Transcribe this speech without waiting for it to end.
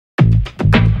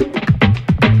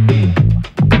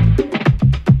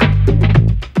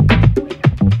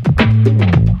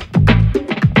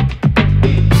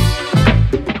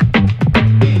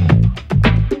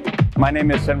My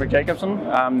name is Henrik Jacobsen.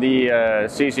 I'm the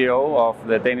CCO of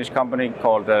the Danish company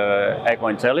called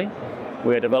AGROINTELLI.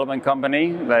 We're a development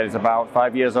company that is about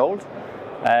 5 years old.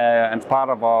 And part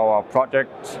of our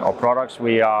project or products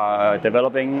we are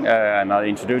developing and are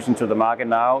introducing to the market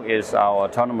now is our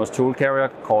autonomous tool carrier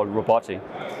called ROBOTTI.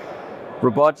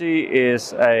 ROBOTTI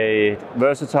is a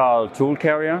versatile tool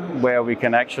carrier where we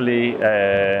can actually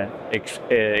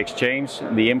exchange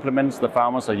the implements the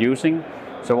farmers are using.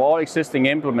 So all existing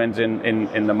implements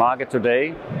in the market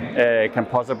today can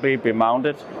possibly be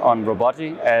mounted on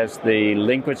ROBOTTI, as the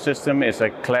linkage system is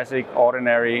a classic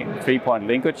ordinary 3-point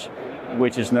linkage,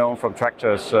 which is known from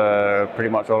tractors pretty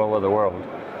much all over the world.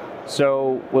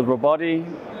 So with ROBOTTI,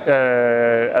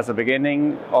 as a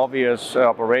beginning, obvious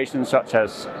operations such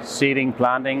as seeding,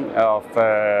 planting of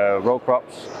row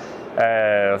crops,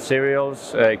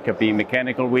 cereals, it could be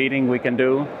mechanical weeding we can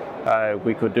do.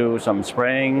 We could do some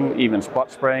spraying, even spot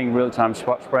spraying, real-time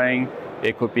spot spraying.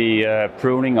 It could be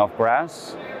pruning of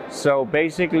grass. So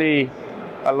basically,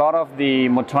 a lot of the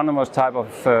autonomous type of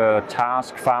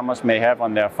task farmers may have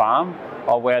on their farm,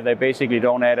 or where they basically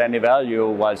don't add any value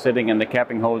while sitting in the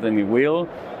capping holding the wheel,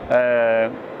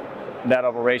 that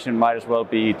operation might as well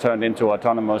be turned into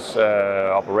autonomous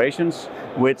operations,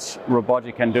 which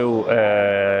ROBOTTI can do,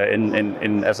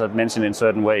 as I mentioned, in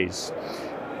certain ways.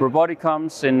 ROBOTTI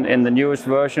comes in the newest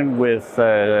version with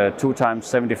 2 times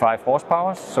 75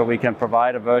 horsepower, so we can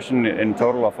provide a version in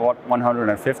total of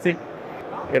 150.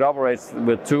 It operates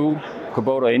with 2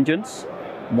 Kubota engines,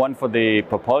 one for the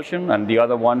propulsion and the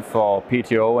other one for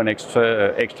PTO and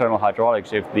external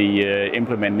hydraulics if the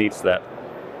implement needs that.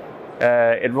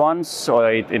 It runs,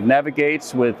 or it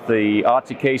navigates with the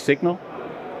RTK signal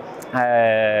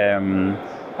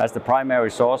as the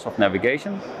primary source of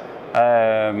navigation.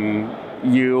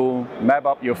 You map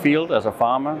up your field as a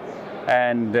farmer,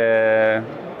 and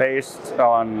based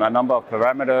on a number of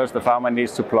parameters the farmer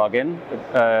needs to plug in,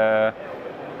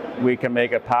 we can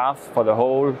make a path for the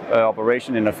whole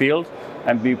operation in the field,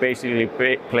 and we basically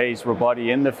place ROBOTTI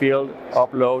in the field,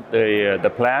 upload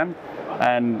the plan,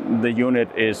 and the unit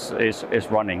is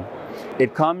running.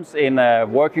 It comes in a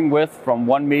working width from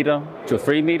 1 meter to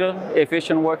 3 meter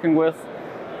efficient working width.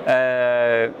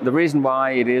 The reason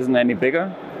why it isn't any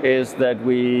bigger is that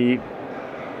we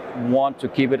want to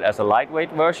keep it as a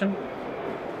lightweight version.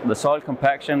 The soil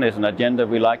compaction is an agenda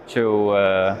we like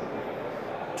to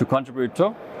contribute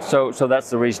to. So that's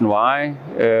the reason why.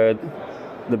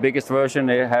 The biggest version,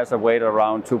 it has a weight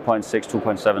around 2.6,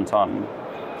 2.7 ton.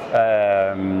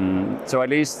 So at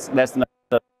least that's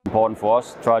important for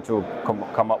us. Try to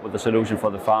come up with a solution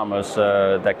for the farmers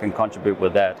that can contribute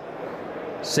with that.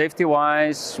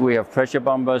 Safety-wise, we have pressure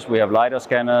bumpers, we have LiDAR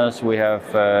scanners, we have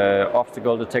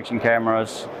obstacle detection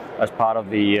cameras as part of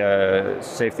the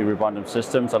safety redundant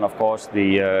systems, and of course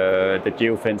the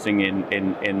geofencing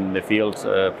in the field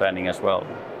planning as well.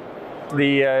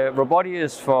 The ROBOTTI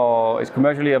is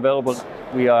commercially available.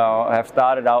 We have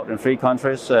started out in 3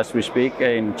 countries as we speak: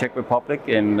 in Czech Republic,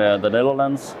 in the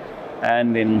Netherlands,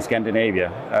 and in Scandinavia.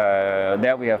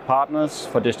 There we have partners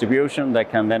for distribution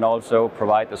that can then also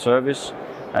provide the service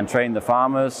and train the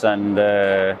farmers and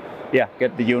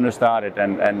get the unit started.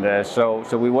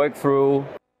 So we work through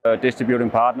distributing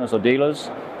partners or dealers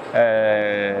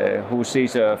who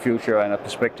sees a future and a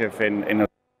perspective in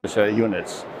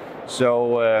units.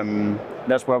 So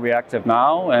that's where we're active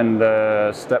now, and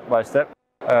step by step,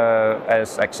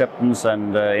 as acceptance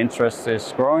and interest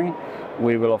is growing,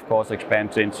 we will of course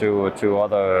expand into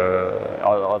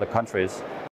other countries.